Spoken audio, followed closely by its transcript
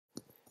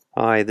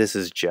Hi, this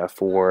is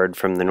Jeff Ward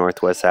from the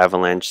Northwest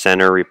Avalanche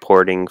Center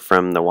reporting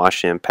from the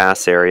Washington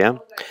Pass area.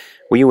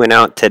 We went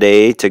out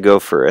today to go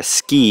for a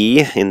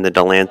ski in the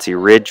Delancey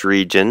Ridge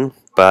region,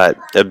 but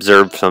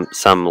observed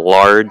some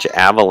large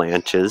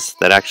avalanches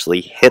that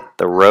actually hit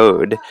the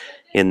road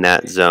in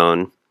that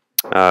zone.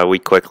 We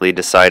quickly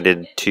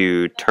decided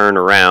to turn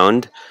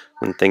around.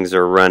 When things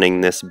are running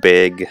this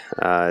big,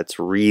 it's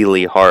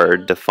really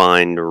hard to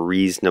find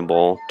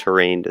reasonable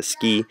terrain to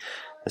ski,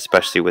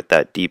 especially with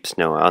that deep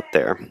snow out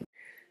there.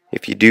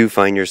 If you do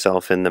find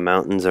yourself in the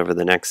mountains over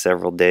the next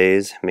several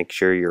days, make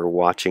sure you're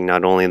watching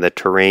not only the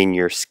terrain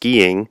you're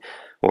skiing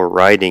or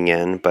riding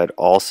in, but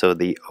also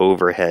the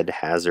overhead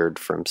hazard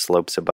from slopes above.